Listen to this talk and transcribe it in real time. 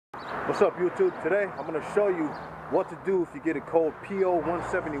What's up, YouTube? Today I'm going to show you what to do if you get a code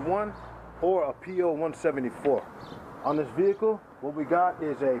PO171 or a PO174. On this vehicle, what we got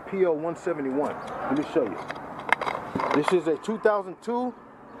is a PO171. Let me show you. This is a 2002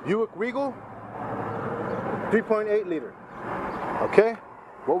 Buick Regal 3.8 liter. Okay?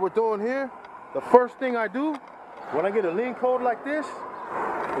 What we're doing here, the first thing I do when I get a lien code like this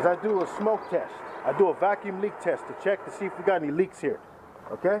is I do a smoke test. I do a vacuum leak test to check to see if we got any leaks here.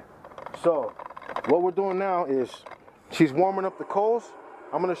 Okay? So, what we're doing now is she's warming up the coals.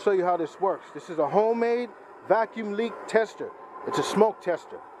 I'm going to show you how this works. This is a homemade vacuum leak tester. It's a smoke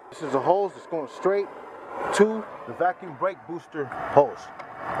tester. This is a hose that's going straight to the vacuum brake booster hose.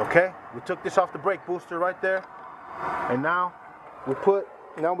 Okay? We took this off the brake booster right there. And now we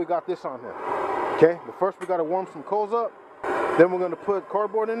got this on here. Okay? But first we got to warm some coals up. Then we're going to put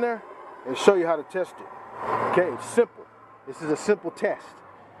cardboard in there and show you how to test it. Okay? It's simple. This is a simple test.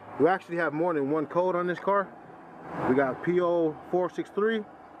 We actually have more than one code on this car. We got PO173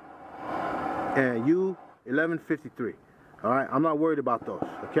 and U1153. All right, I'm not worried about those,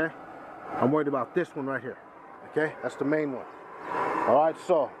 okay? I'm worried about this one right here, okay? That's the main one. All right,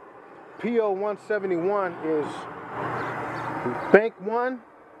 so PO171 is bank 1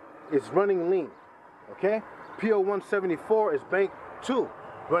 is running lean, okay? PO174 is bank 2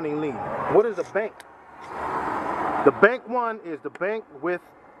 running lean. What is a bank? The bank 1 is the bank with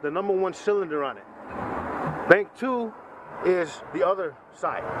the number 1 cylinder on it. Bank 2 is the other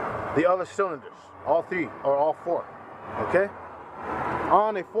side, the other cylinders, all 3 or all 4, okay?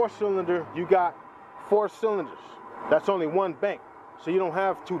 On a 4-cylinder, you got 4 cylinders. That's only 1 bank, so you don't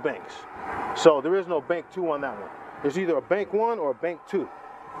have 2 banks. So there is no bank 2 on that one. There's either a bank 1 or a bank 2.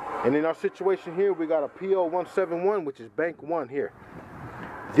 And in our situation here, we got a PO171, which is bank 1 here.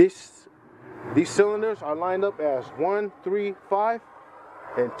 These cylinders are lined up as 1, 3, 5,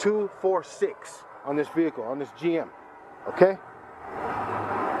 and 2, 4, 6 on this vehicle, on this GM. Okay?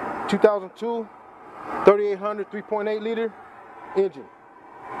 2002, 3800, 3.8 liter engine.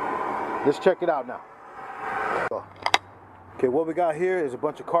 Let's check it out now. Okay, what we got here is a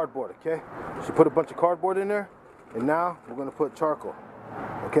bunch of cardboard, okay? So put a bunch of cardboard in there, and now we're gonna put charcoal.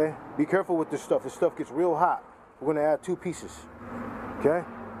 Okay? Be careful with this stuff. This stuff gets real hot. We're gonna add 2 pieces. Okay?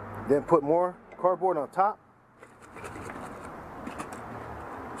 Then put more cardboard on top.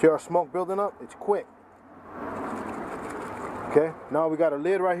 See our smoke building up? It's quick. Okay, now we got a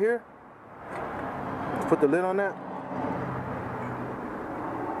lid right here. Let's put the lid on that.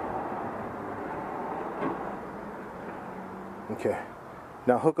 Okay,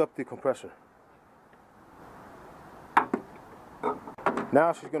 now hook up the compressor.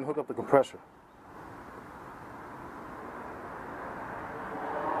 Now she's going to hook up the compressor.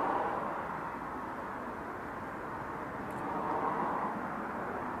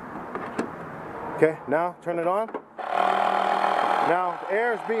 Okay, now turn it on. Now the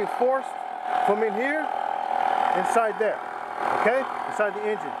air is being forced from in here inside there. Okay, inside the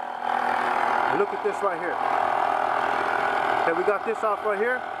engine. And look at this right here. Okay, we got this off right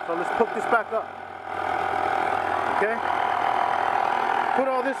here, so let's hook this back up. Okay, put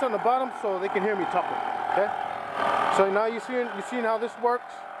all this on the bottom so they can hear me talking. Okay, so now you seen how this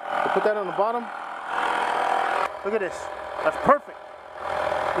works. You put that on the bottom. Look at this. That's perfect.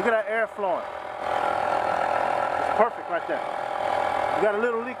 Look at that air flowing. Perfect right there. You got a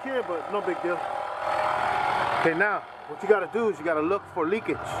little leak here, but no big deal. Okay, now what you got to do is you got to look for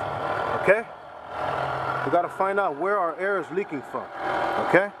leakage. Okay? We got to find out where our air is leaking from.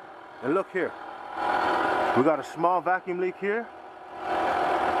 Okay? And look here. We got a small vacuum leak here.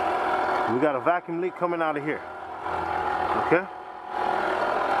 We got a vacuum leak coming out of here. Okay?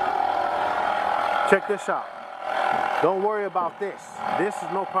 Check this out. Don't worry about this. This is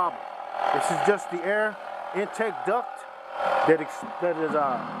no problem. This is just the air intake duct that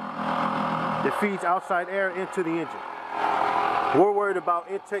feeds outside air into the engine. We're worried about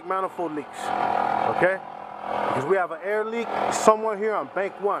intake manifold leaks, okay? Because we have an air leak somewhere here on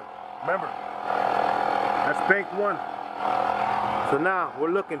bank 1. Remember, that's bank 1. So now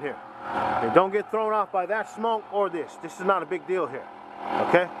we're looking here. And don't get thrown off by that smoke or this. This is not a big deal here,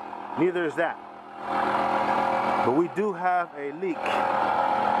 okay? Neither is that. But we do have a leak.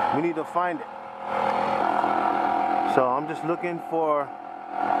 We need to find it. So I'm just looking for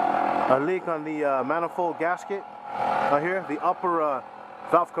a leak on the manifold gasket right here, the upper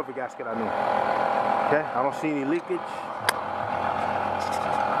valve cover gasket, I mean. Okay, I don't see any leakage.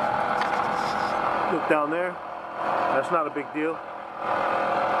 Look down there. That's not a big deal.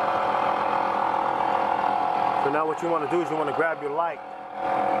 So now what you want to do is you want to grab your light.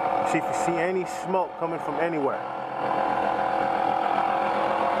 See if you see any smoke coming from anywhere.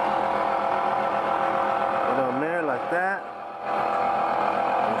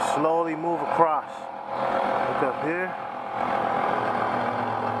 slowly move across. Look up here.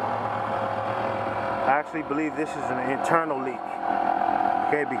 I actually believe this is an internal leak.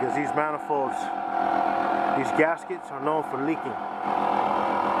 Okay, because these manifolds, these gaskets are known for leaking.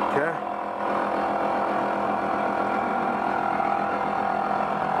 Okay.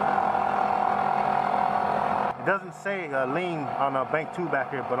 It doesn't say lean on bank 2 back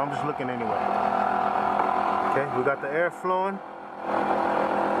here, but I'm just looking anyway. Okay, we got the air flowing.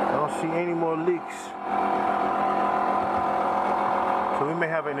 I don't see any more leaks. So we may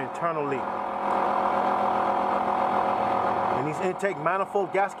have an internal leak. And these intake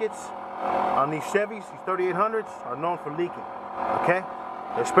manifold gaskets on these Chevys, these 3800s, are known for leaking. Okay?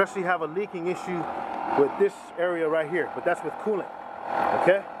 They especially have a leaking issue with this area right here, but that's with coolant.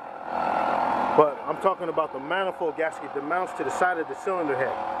 Okay? But I'm talking about the manifold gasket that mounts to the side of the cylinder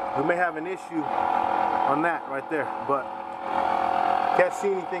head. We may have an issue on that right there, but can't see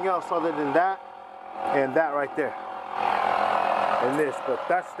anything else other than that and that right there. And this, but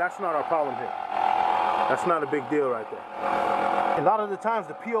that's not our problem here. That's not a big deal right there. A lot of the times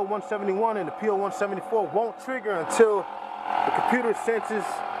the PO171 and the PO174 won't trigger until the computer senses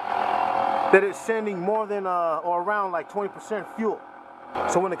that it's sending more than or around like 20% fuel.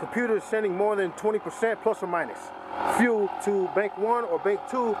 So when the computer is sending more than 20% plus or minus fuel to bank 1 or bank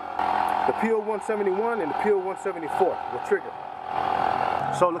 2, the PO171 and the PO174 will trigger.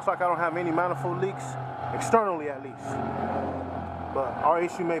 So it looks like I don't have any manifold leaks, externally at least. But our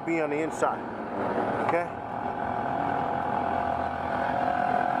issue may be on the inside, okay?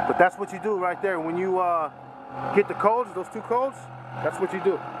 But that's what you do right there. When you get the codes, those 2 codes, that's what you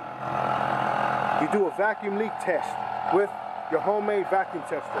do. You do a vacuum leak test with your homemade vacuum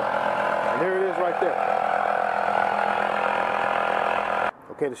tester. And there it is right there.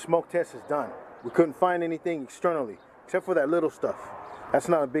 Okay, the smoke test is done. We couldn't find anything externally, except for that little stuff. That's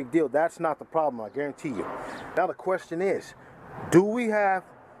not a big deal. That's not the problem, I guarantee you. Now the question is, do we have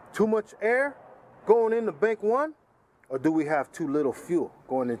too much air going into bank 1? Or do we have too little fuel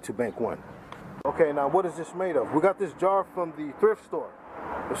going into bank 1? Okay, now what is this made of? We got this jar from the thrift store.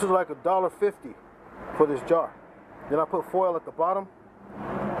 This is like $1.50 for this jar. Then I put foil at the bottom,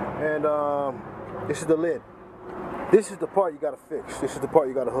 and this is the lid. This is the part you gotta fix. This is the part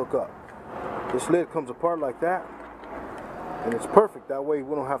you gotta hook up. This lid comes apart like that, and it's perfect. That way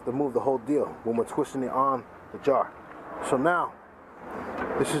we don't have to move the whole deal when we're twisting it on the jar. So now,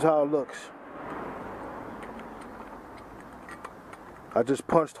 this is how it looks. I just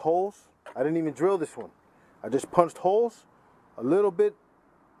punched holes. I didn't even drill this one. I just punched holes a little bit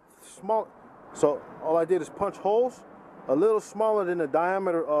small. So all I did is punch holes a little smaller than the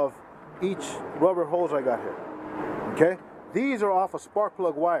diameter of each rubber hose I got here. Okay? These are off of spark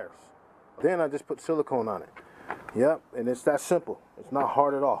plug wires. Then I just put silicone on it. Yep, and it's that simple. It's not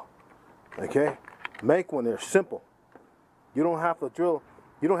hard at all. Okay? Make one. They're simple. You don't have to drill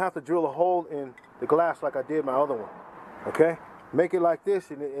a hole in the glass like I did my other one. Okay? Make it like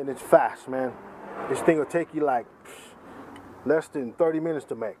this and it's fast, man. This thing will take you like less than 30 minutes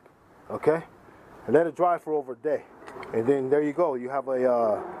to make. Okay? And let it dry for over a day. And then there you go. You have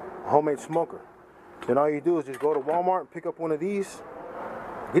a homemade smoker. Then all you do is just go to Walmart and pick up one of these.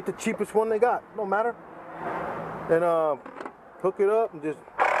 Get the cheapest one they got. No matter. And hook it up and just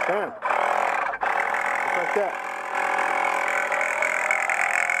bam. Just like that.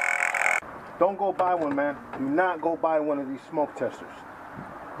 Don't go buy one, man. Do not go buy one of these smoke testers.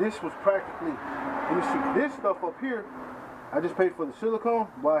 This was practically, let me see, this stuff up here, I just paid for the silicone,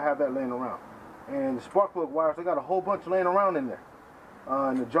 but I have that laying around. And the spark plug wires, I got a whole bunch laying around in there.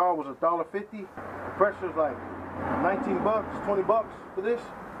 And the jar was $1.50. The pressure's like 19 bucks, 20 bucks for this.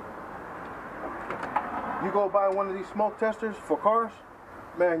 You go buy one of these smoke testers for cars,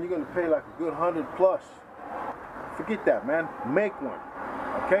 man, you're gonna pay like a good 100 plus. Forget that, man. Make one.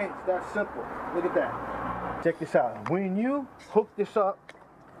 Okay, it's that simple. Look at that. Check this out. When you hook this up,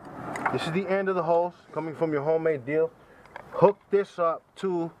 this is the end of the hose coming from your homemade deal. Hook this up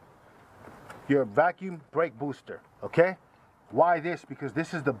to your vacuum brake booster. Okay? Why this? Because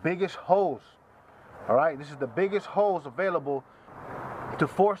this is the biggest hose. All right? This is the biggest hose available to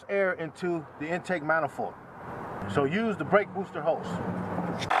force air into the intake manifold. So use the brake booster hose.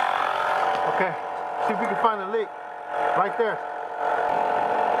 Okay. See if we can find a leak right there.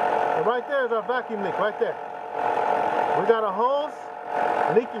 And right there is our vacuum leak, right there. We got a hose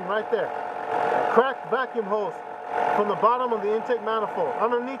leaking right there. A cracked vacuum hose from the bottom of the intake manifold,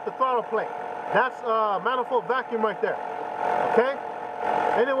 underneath the throttle plate. That's manifold vacuum right there. Okay?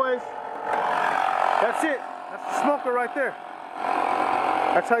 Anyways, that's it. That's the smoker right there.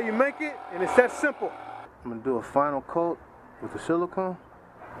 That's how you make it, and it's that simple. I'm gonna do a final coat with the silicone.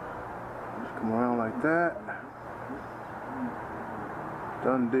 Come around like that.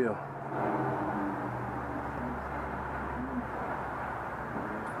 Done deal.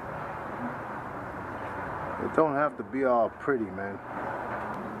 It don't have to be all pretty, man.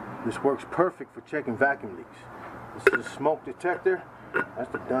 This works perfect for checking vacuum leaks. This is a smoke detector.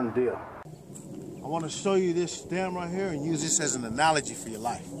 That's the done deal. I want to show you this stem right here and use this as an analogy for your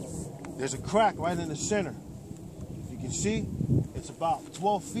life. There's a crack right in the center. If you can see, it's about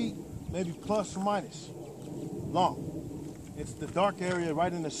 12 feet, maybe plus or minus long. It's the dark area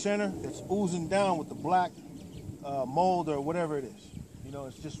right in the center that's oozing down with the black mold or whatever it is. You know,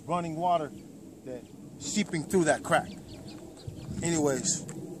 it's just running water that seeping through that crack. Anyways,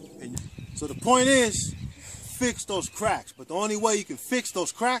 so the point is, fix those cracks. But the only way you can fix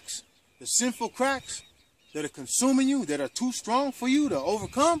those cracks, the sinful cracks that are consuming you, that are too strong for you to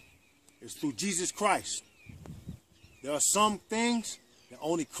overcome, is through Jesus Christ. There are some things that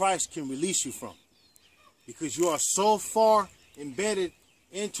only Christ can release you from, because you are so far embedded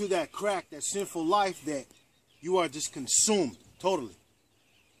into that crack, that sinful life, that you are just consumed totally.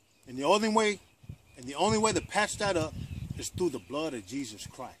 And the only way to patch that up is through the blood of Jesus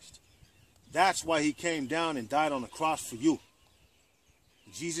Christ. That's why he came down and died on the cross for you.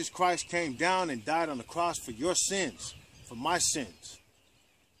 Jesus Christ came down and died on the cross for your sins, for my sins.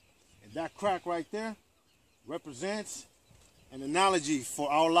 And that crack right there represents an analogy for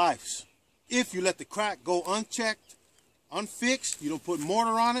our lives. If you let the crack go unchecked, unfixed, you don't put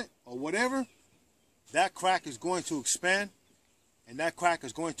mortar on it or whatever, that crack is going to expand, and that crack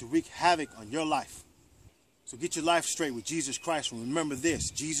is going to wreak havoc on your life. So get your life straight with Jesus Christ. And remember this,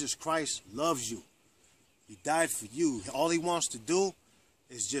 Jesus Christ loves you. He died for you. All he wants to do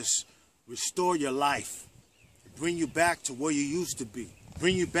is just restore your life, bring you back to where you used to be,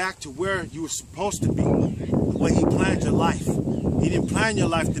 bring you back to where you were supposed to be, the way he planned your life. He didn't plan your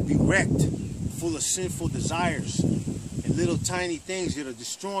life to be wrecked, full of sinful desires and little tiny things that are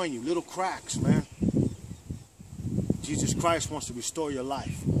destroying you, little cracks, man. Jesus Christ wants to restore your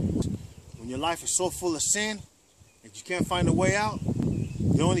life. When your life is so full of sin that you can't find a way out,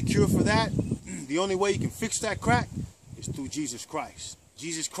 the only cure for that, the only way you can fix that crack is through Jesus Christ.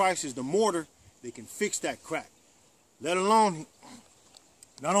 Jesus Christ is the mortar that can fix that crack. Let alone,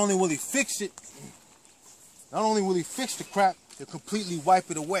 not only will he fix it, not only will he fix the crack, he'll completely wipe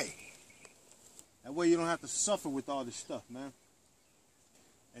it away. That way you don't have to suffer with all this stuff, man.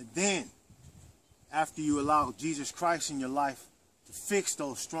 And then, after you allow Jesus Christ in your life to fix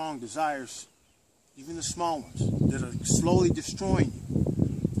those strong desires, even the small ones that are slowly destroying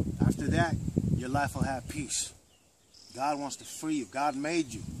you, after that, your life will have peace. God wants to free you. God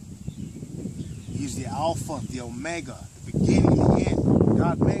made you. He's the Alpha, the Omega, the beginning, the end.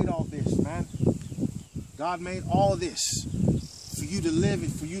 God made all this, man. God made all this for you to live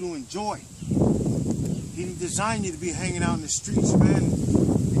and for you to enjoy. He didn't design you to be hanging out in the streets, man,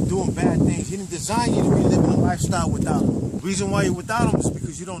 and doing bad things. He didn't design you to be living a lifestyle without him. The reason why you're without him is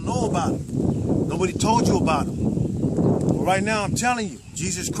because you don't know about him. Nobody told you about him. But right now, I'm telling you,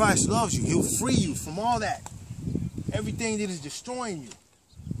 Jesus Christ loves you. He'll free you from all that. Everything that is destroying you.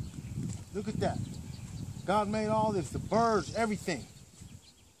 Look at that. God made all this, the birds, everything.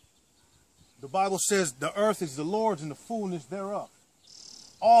 The Bible says the earth is the Lord's and the fullness thereof.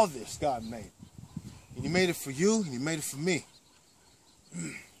 All this God made. And he made it for you, and he made it for me.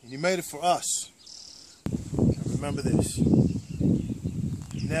 And he made it for us. And remember this.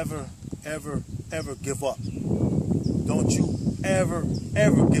 Never, ever, ever give up. Don't you ever,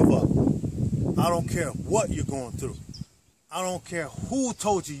 ever give up. I don't care what you're going through. I don't care who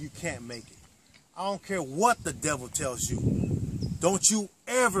told you you can't make it. I don't care what the devil tells you. Don't you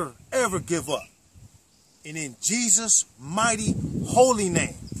ever, ever give up. And in Jesus' mighty, holy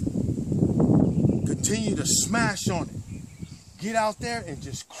name, continue to smash on it. Get out there and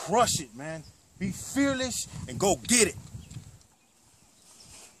just crush it, man. Be fearless and go get it.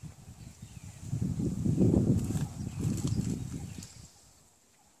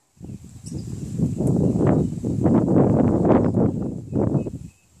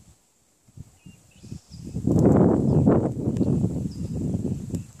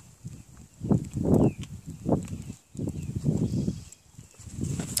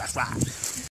 That's right.